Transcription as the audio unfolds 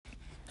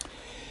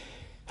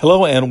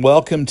Hello and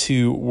welcome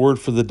to Word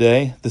for the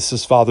Day. This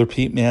is Father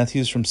Pete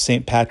Matthews from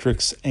St.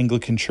 Patrick's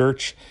Anglican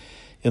Church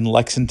in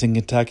Lexington,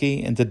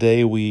 Kentucky. And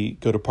today we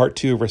go to part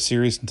 2 of our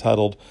series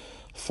entitled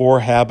 4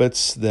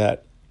 Habits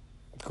That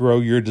Grow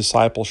Your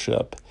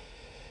Discipleship.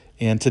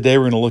 And today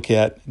we're going to look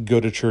at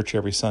go to church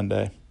every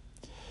Sunday.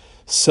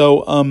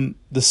 So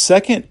the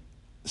second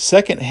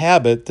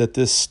habit that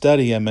this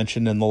study I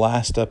mentioned in the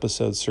last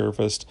episode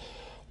surfaced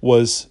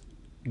was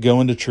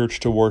going to church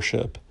to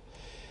worship.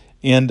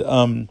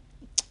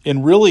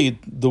 And really,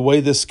 the way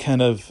this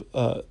kind of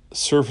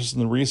surfaced in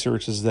the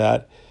research is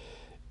that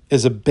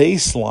as a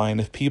baseline,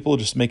 if people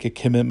just make a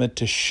commitment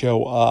to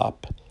show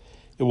up,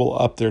 it will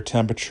up their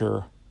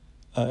temperature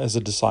as a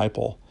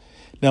disciple.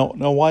 Now,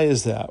 why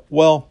is that?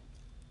 Well,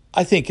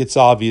 I think it's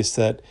obvious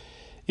that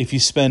if you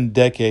spend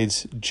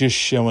decades just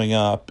showing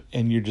up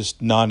and you're just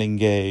not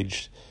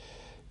engaged,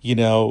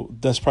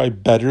 that's probably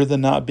better than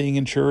not being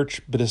in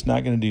church, but it's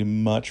not going to do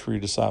much for your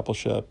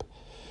discipleship.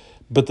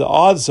 But the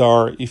odds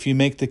are, if you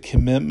make the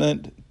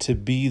commitment to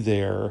be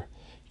there,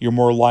 you're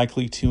more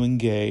likely to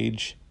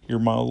engage. You're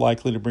more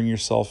likely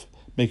to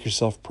make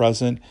yourself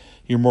present.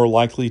 You're more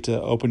likely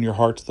to open your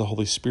heart to the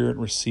Holy Spirit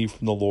and receive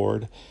from the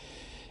Lord.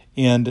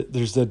 And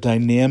there's the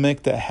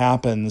dynamic that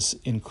happens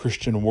in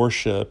Christian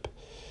worship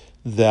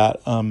that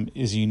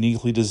is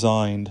uniquely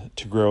designed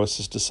to grow us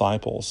as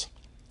disciples.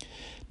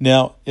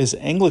 Now, as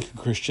Anglican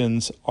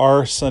Christians,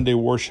 our Sunday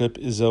worship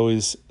is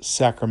always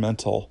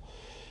sacramental.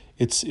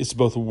 It's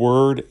both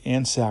word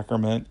and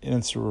sacrament, and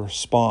it's a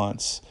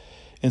response.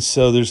 And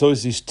so there's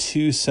always these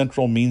two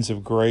central means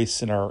of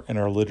grace in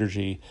our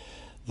liturgy.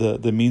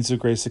 The means of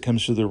grace that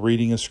comes through the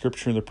reading of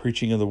Scripture and the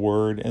preaching of the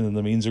Word, and then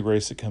the means of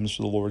grace that comes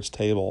through the Lord's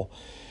table.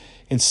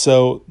 And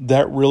so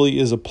that really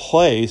is a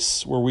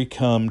place where we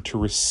come to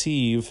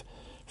receive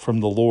from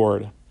the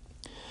Lord.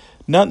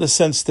 Not in the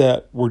sense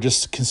that we're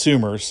just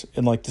consumers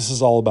and like this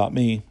is all about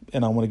me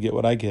and I want to get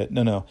what I get.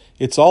 No.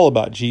 It's all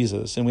about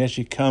Jesus, and we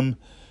actually come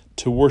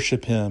to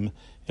worship him,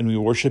 and we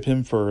worship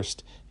him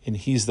first, and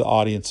he's the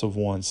audience of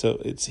one. So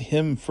it's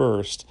him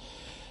first.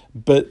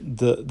 But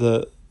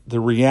the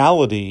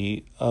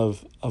reality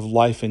of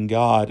life in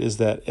God is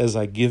that as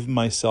I give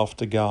myself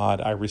to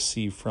God, I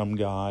receive from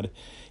God.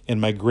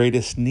 And my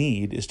greatest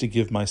need is to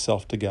give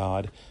myself to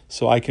God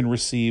so I can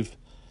receive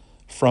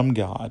from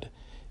God.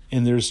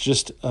 And there's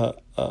just a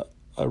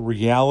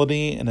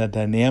reality and a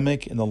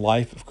dynamic in the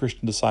life of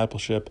Christian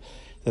discipleship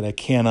that I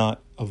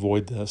cannot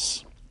avoid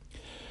this.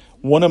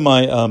 One of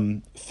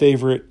my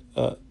favorite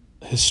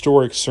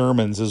historic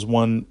sermons is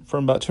one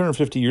from about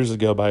 250 years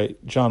ago by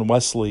John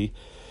Wesley,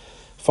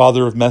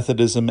 father of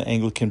Methodism,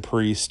 Anglican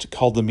priest,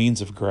 called The Means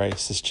of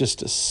Grace. It's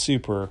just a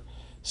super,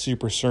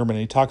 super sermon.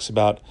 And he talks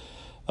about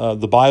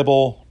the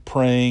Bible,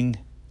 praying,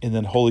 and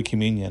then Holy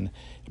Communion.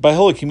 By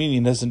Holy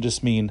Communion, it doesn't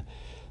just mean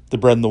the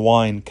bread and the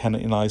wine kind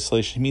of in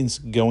isolation. It means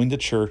going to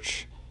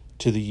church,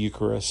 to the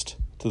Eucharist,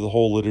 to the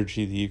whole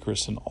liturgy of the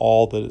Eucharist and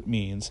all that it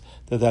means,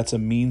 that's a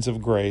means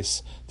of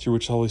grace through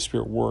which the Holy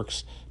Spirit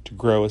works to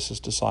grow us as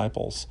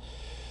disciples.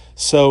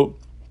 So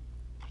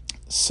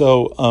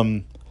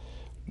want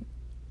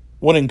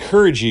to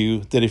encourage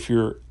you that if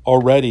you're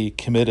already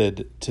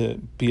committed to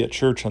be at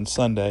church on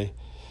Sunday,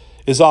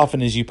 as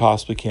often as you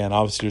possibly can,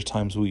 obviously there's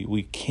times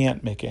we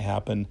can't make it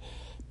happen,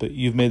 but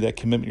you've made that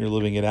commitment, you're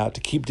living it out,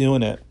 to keep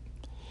doing it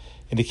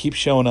and to keep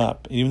showing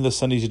up. Even the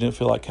Sundays you didn't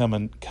feel like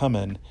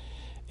coming.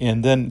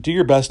 And then do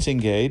your best to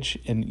engage.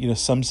 And,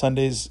 some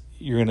Sundays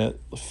you're going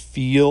to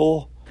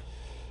feel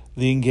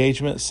the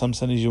engagement. Some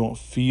Sundays you won't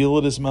feel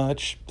it as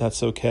much.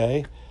 That's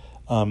okay.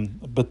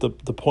 But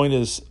the point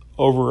is,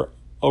 over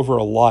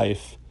a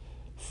life,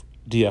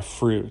 do you have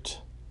fruit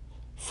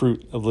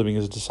of living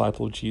as a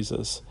disciple of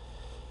Jesus?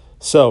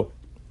 So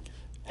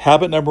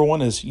habit number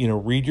 1 is,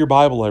 read your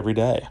Bible every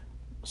day.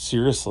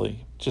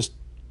 Seriously, just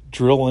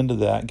drill into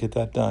that and get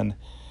that done.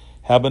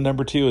 Habit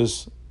number 2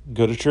 is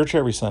go to church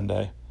every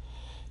Sunday.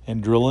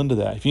 And drill into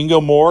that. If you can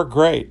go more,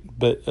 great,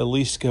 but at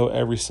least go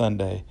every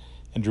Sunday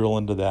and drill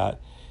into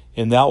that.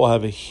 And that will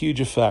have a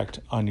huge effect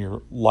on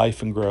your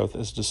life and growth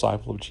as a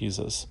disciple of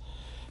Jesus.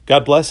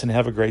 God bless and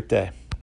have a great day.